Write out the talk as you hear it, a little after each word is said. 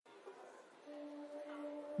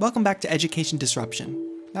Welcome back to Education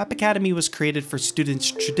Disruption. MAP Academy was created for students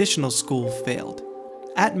traditional school failed.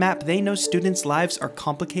 At MAP, they know students' lives are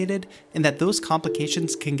complicated and that those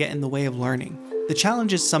complications can get in the way of learning. The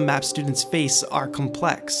challenges some MAP students face are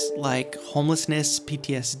complex, like homelessness,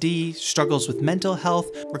 PTSD, struggles with mental health,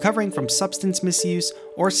 recovering from substance misuse,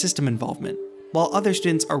 or system involvement, while other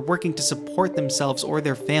students are working to support themselves or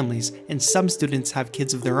their families, and some students have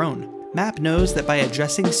kids of their own. MAP knows that by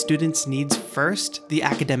addressing students' needs first, the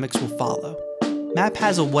academics will follow. MAP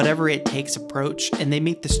has a whatever-it-takes approach, and they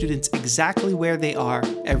meet the students exactly where they are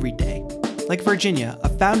every day. Like Virginia, a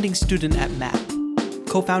founding student at MAP.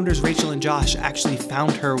 Co-founders Rachel and Josh actually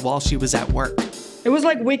found her while she was at work. It was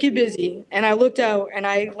like wicked busy, and I looked out and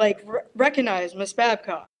I recognized Miss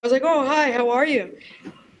Babcock. I was like, "Oh, hi, how are you?"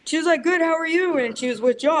 She was like, "Good, how are you?" And she was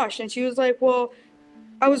with Josh, and she was like, "Well,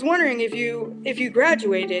 I was wondering if you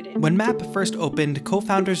graduated." When MAP first opened,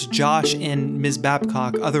 co-founders Josh and Ms.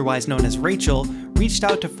 Babcock, otherwise known as Rachel, reached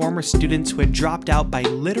out to former students who had dropped out by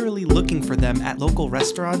literally looking for them at local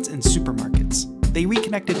restaurants and supermarkets. They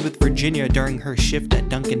reconnected with Virginia during her shift at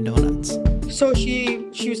Dunkin' Donuts. So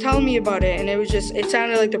she was telling me about it, and it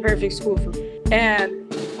sounded like the perfect school for me.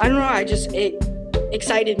 And I don't know, it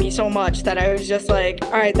excited me so much that I was just like,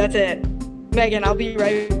 all right, that's it. Megan, I'll be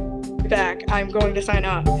right back. I'm going to sign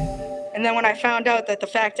up. And then when I found out that the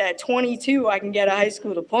fact that at 22 I can get a high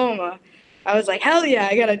school diploma, I was like, hell yeah,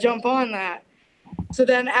 I gotta jump on that. So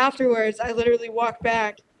then afterwards, I literally walked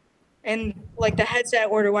back and the headset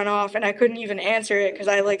order went off and I couldn't even answer it because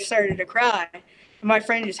I started to cry. And my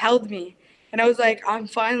friend just held me. And I was like, I'm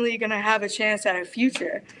finally gonna have a chance at a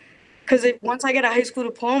future. Because once I get a high school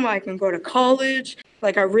diploma, I can go to college. I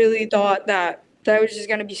really thought that I was just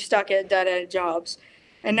gonna be stuck at dead-end jobs.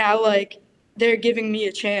 And now they're giving me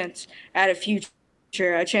a chance at a future,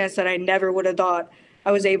 a chance that I never would have thought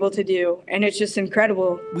I was able to do. And it's just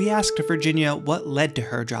incredible. We asked Virginia what led to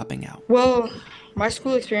her dropping out. Well, my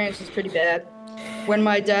school experience was pretty bad. When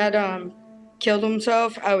my dad killed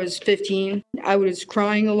himself, I was 15. I was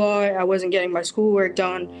crying a lot. I wasn't getting my schoolwork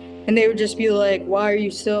done. And they would just be like, why are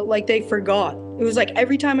you still, they forgot. It was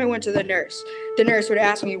every time I went to the nurse would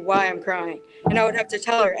ask me why I'm crying. And I would have to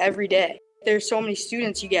tell her every day. There's so many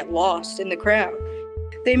students, you get lost in the crowd.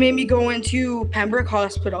 They made me go into Pembroke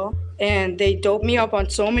Hospital and they doped me up on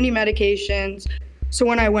so many medications. So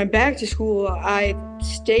when I went back to school, I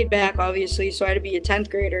stayed back, obviously, so I had to be a 10th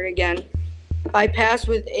grader again. I passed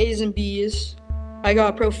with A's and B's. I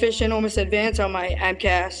got proficient, almost advanced on my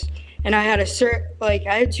MCAS. And I had I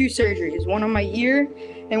had 2 surgeries, one on my ear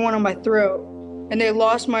and one on my throat. And they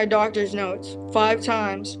lost my doctor's notes 5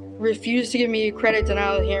 times, refused to give me a credit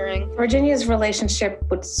denial hearing. Virginia's relationship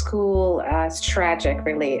with school is tragic,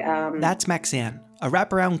 really. That's Maxanne, a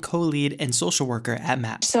wraparound co-lead and social worker at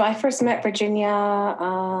MAP. So I first met Virginia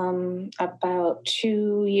about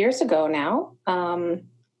 2 years ago now.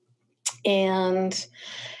 And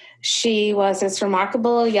she was this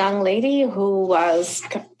remarkable young lady who was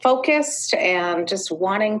focused and just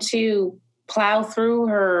wanting to plow through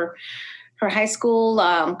her high school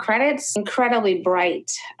credits. Incredibly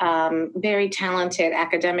bright, very talented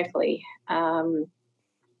academically,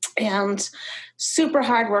 and super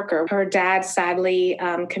hard worker. Her dad sadly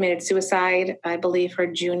committed suicide, I believe, her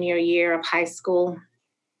junior year of high school.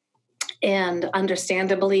 And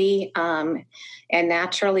understandably and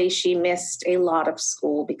naturally, she missed a lot of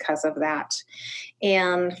school because of that.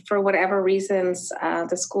 And for whatever reasons,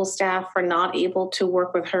 the school staff were not able to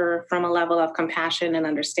work with her from a level of compassion and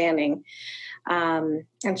understanding. And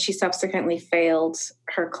she subsequently failed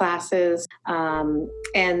her classes. And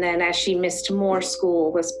then as she missed more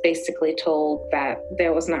school, was basically told that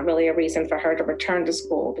there was not really a reason for her to return to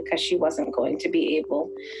school because she wasn't going to be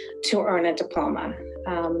able to earn a diploma.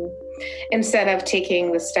 Instead of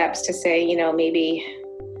taking the steps to say,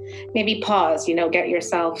 maybe pause, get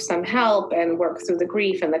yourself some help and work through the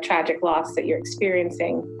grief and the tragic loss that you're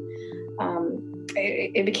experiencing.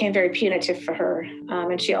 It became very punitive for her,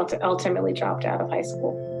 and she ultimately dropped out of high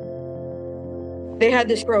school. They had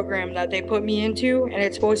this program that they put me into, and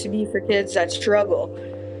it's supposed to be for kids that struggle,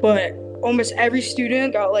 but almost every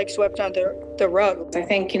student got swept under the rug. I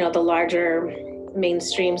think, the larger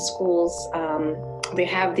mainstream schools, they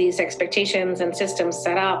have these expectations and systems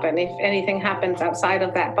set up, and if anything happens outside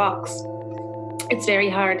of that box, it's very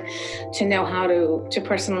hard to know how to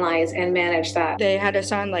personalize and manage that. They had to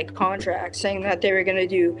sign contracts saying that they were going to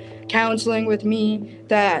do counseling with me,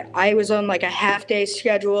 that I was on a half-day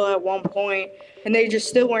schedule at one point, and they just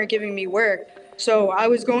still weren't giving me work. So I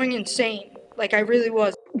was going insane. I really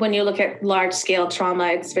was. When you look at large-scale trauma,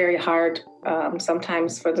 it's very hard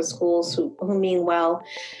sometimes for the schools who mean well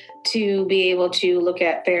to be able to look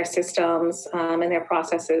at their systems and their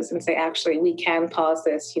processes and say, actually, we can pause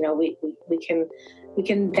this. We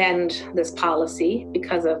can bend this policy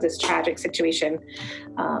because of this tragic situation.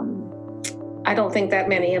 I don't think that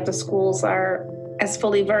many of the schools are as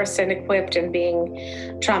fully versed and equipped in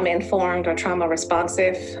being trauma-informed or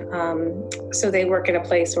trauma-responsive. So they work in a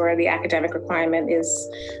place where the academic requirement is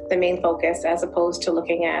the main focus, as opposed to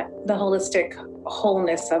looking at the holistic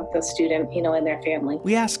wholeness of the student, and their family.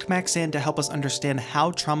 We asked Maxanne to help us understand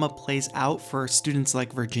how trauma plays out for students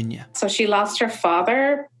like Virginia. So she lost her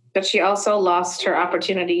father, but she also lost her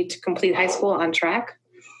opportunity to complete high school on track.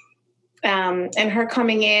 And her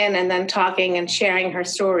coming in and then talking and sharing her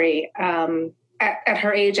story, at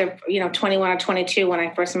her age of 21 or 22, when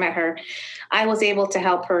I first met her, I was able to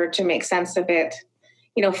help her to make sense of it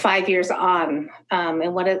 5 years on,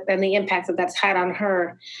 and the impact that's had on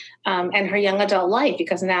her and her young adult life,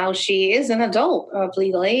 because now she is an adult of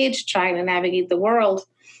legal age trying to navigate the world,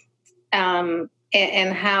 and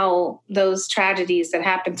how those tragedies that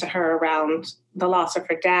happened to her around the loss of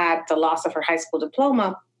her dad, the loss of her high school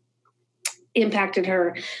diploma, impacted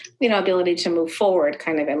her, ability to move forward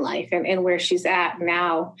kind of in life and where she's at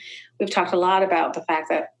now. We've talked a lot about the fact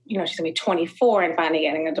that, she's going to be 24 and finally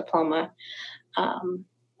getting a diploma.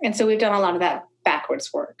 And so we've done a lot of that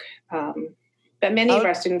backwards work. But many of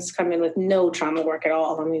our students come in with no trauma work at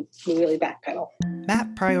all, and we really backpedal.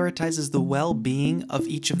 MAP prioritizes the well-being of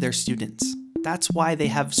each of their students. That's why they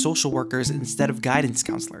have social workers instead of guidance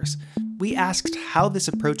counselors. We asked how this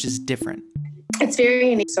approach is different. It's very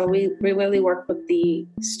unique. So we really work with the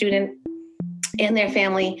student and their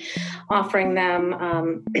family, offering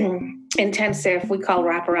them intensive, we call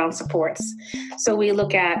wraparound supports. So we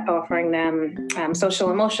look at offering them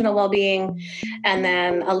social emotional well-being, and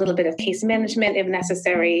then a little bit of case management if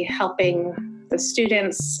necessary, helping the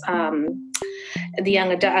students, the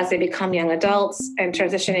young adult, as they become young adults and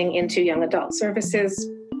transitioning into young adult services,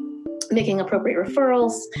 making appropriate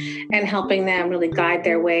referrals and helping them really guide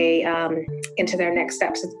their way into their next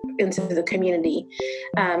steps into the community.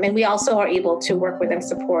 And we also are able to work with and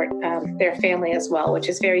support their family as well, which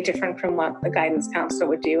is very different from what a guidance counselor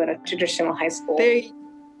would do at a traditional high school. They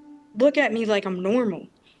look at me like I'm normal.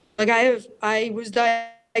 Like I was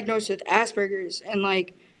diagnosed with Asperger's and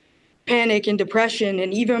like panic and depression.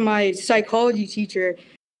 And even my psychology teacher,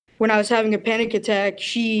 when I was having a panic attack,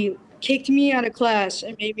 she kicked me out of class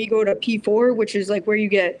and made me go to P4, which is like where you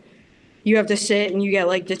have to sit and you get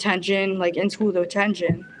like detention, like in school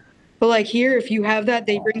detention. But like here, if you have that,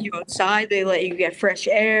 they bring you outside, they let you get fresh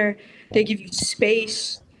air, they give you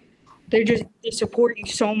space. They support you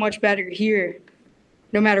so much better here,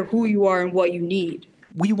 no matter who you are and what you need.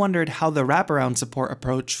 We wondered how the wraparound support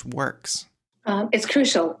approach works. It's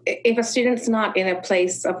crucial. If a student's not in a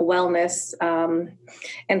place of wellness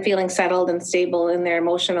and feeling settled and stable in their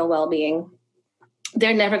emotional well-being,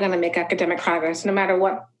 they're never going to make academic progress, no matter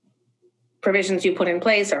what provisions you put in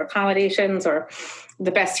place or accommodations, or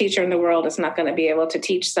the best teacher in the world is not going to be able to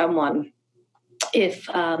teach someone if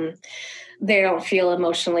they don't feel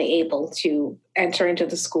emotionally able to enter into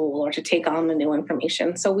the school or to take on the new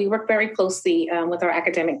information. So we work very closely with our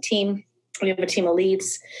academic team. We have a team of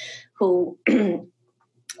leads who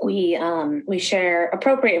we share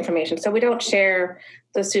appropriate information. So we don't share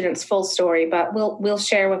the student's full story, but we'll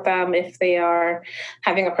share with them if they are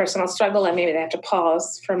having a personal struggle and maybe they have to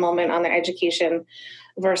pause for a moment on their education,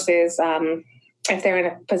 versus if they're in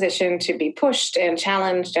a position to be pushed and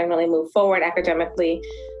challenged and really move forward academically.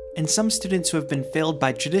 And some students who have been failed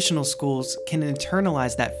by traditional schools can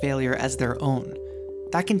internalize that failure as their own.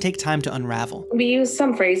 That can take time to unravel. We use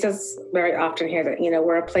some phrases very often here that,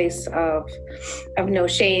 we're a place of no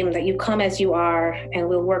shame, that you come as you are, and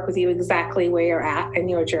we'll work with you exactly where you're at in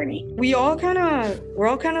your journey. We're all kind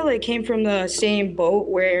of like came from the same boat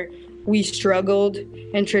where we struggled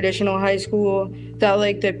in traditional high school, that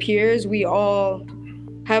like the peers, we all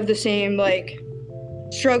have the same like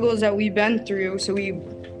struggles that we've been through. So we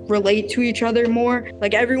relate to each other more.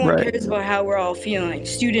 Like everyone cares about how we're all feeling,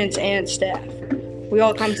 students and staff. We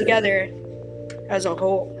all come together as a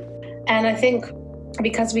whole. And I think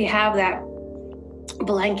because we have that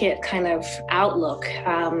blanket kind of outlook,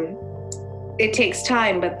 it takes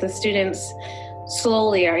time, but the students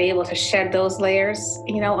slowly are able to shed those layers,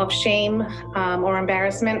 of shame or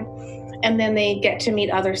embarrassment. And then they get to meet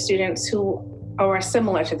other students who are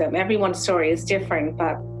similar to them. Everyone's story is different,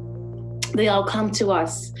 but they all come to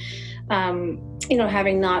us,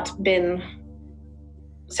 having not been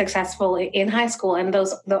successful in high school, and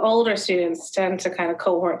the older students tend to kind of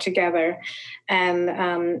cohort together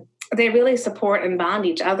and they really support and bond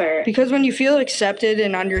each other. Because when you feel accepted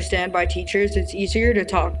and understood by teachers, it's easier to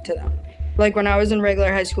talk to them. Like when I was in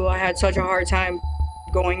regular high school, I had such a hard time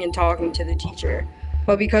going and talking to the teacher.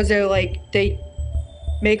 But because they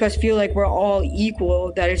make us feel like we're all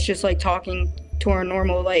equal, that it's just like talking to our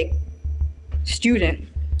normal student.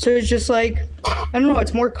 So it's just I don't know,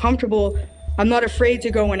 it's more comfortable. I'm not afraid to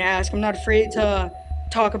go and ask. I'm not afraid to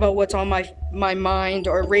talk about what's on my mind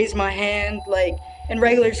or raise my hand. Like in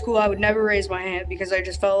regular school, I would never raise my hand because I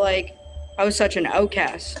just felt like I was such an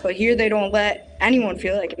outcast. But here they don't let anyone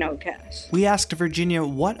feel like an outcast. We asked Virginia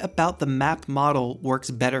what about the MAP model works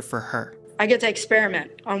better for her. I get to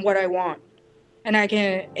experiment on what I want. And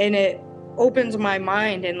it opens my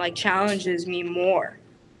mind and challenges me more.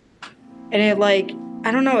 And it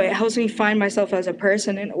I don't know, it helps me find myself as a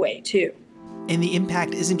person in a way too. And the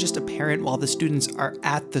impact isn't just apparent while the students are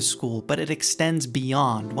at the school, but it extends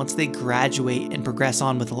beyond once they graduate and progress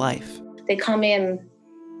on with life. They come in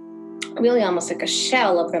really almost like a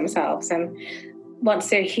shell of themselves. And once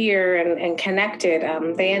they're here and connected,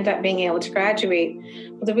 they end up being able to graduate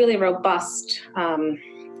with a really robust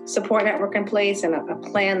support network in place and a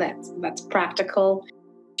plan that's practical.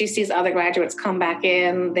 She sees other graduates come back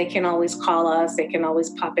in. They can always call us. They can always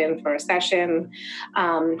pop in for a session.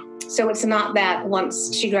 So it's not that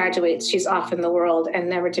once she graduates, she's off in the world and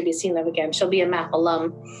never to be seen of again. She'll be a MAP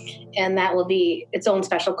alum, and that will be its own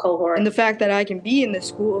special cohort. And the fact that I can be in this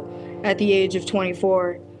school at the age of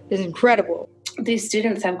 24 is incredible. These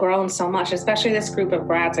students have grown so much, especially this group of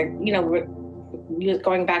grads.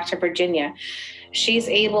 Going back to Virginia, she's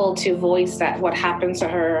able to voice that what happened to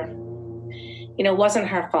her, wasn't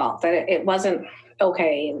her fault, that it wasn't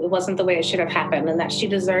okay, it wasn't the way it should have happened, and that she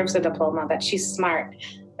deserves a diploma, that she's smart,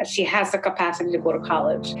 that she has the capacity to go to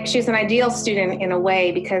college. She's an ideal student in a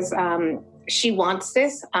way because she wants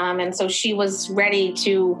this, and so she was ready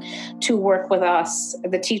to work with us,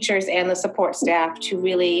 the teachers and the support staff, to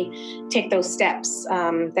really take those steps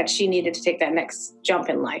that she needed to take that next jump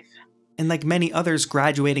in life. And like many others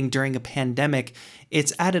graduating during a pandemic,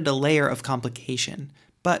 it's added a layer of complication.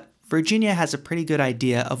 But Virginia has a pretty good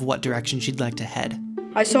idea of what direction she'd like to head.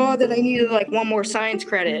 I saw that I needed one more science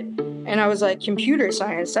credit, and I was like, computer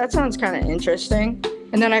science, that sounds kind of interesting.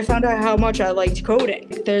 And then I found out how much I liked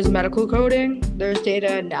coding. There's medical coding, there's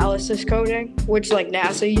data analysis coding, which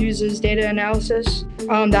NASA uses data analysis.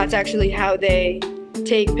 That's actually how they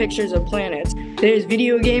take pictures of planets. There's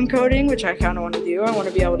video game coding, which I kind of want to do. I want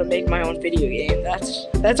to be able to make my own video game.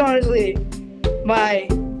 That's honestly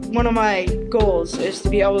one of my goals, is to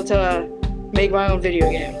be able to make my own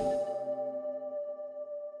video game.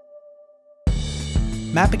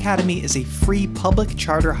 MAP Academy is a free public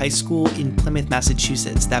charter high school in Plymouth,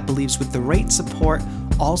 Massachusetts that believes with the right support,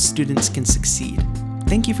 all students can succeed.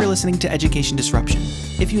 Thank you for listening to Education Disruption.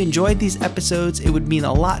 If you enjoyed these episodes, it would mean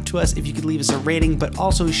a lot to us if you could leave us a rating, but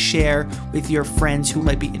also share with your friends who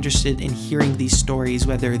might be interested in hearing these stories,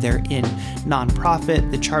 whether they're in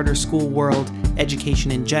nonprofit, the charter school world,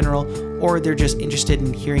 education in general, or they're just interested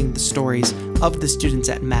in hearing the stories of the students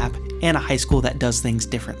at MAP and a high school that does things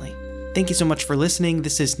differently. Thank you so much for listening.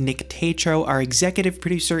 This is Nick Tatro. Our executive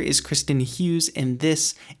producer is Kristen Hughes, and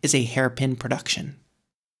this is a Hairpin production.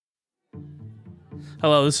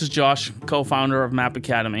 Hello, this is Josh, co-founder of MAP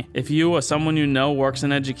Academy. If you or someone you know works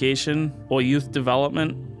in education or youth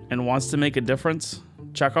development and wants to make a difference,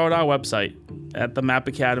 check out our website at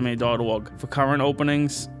themapacademy.org for current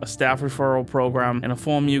openings, a staff referral program, and a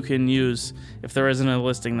form you can use if there isn't a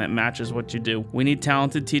listing that matches what you do. We need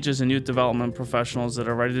talented teachers and youth development professionals that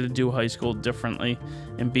are ready to do high school differently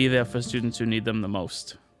and be there for students who need them the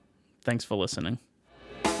most. Thanks for listening.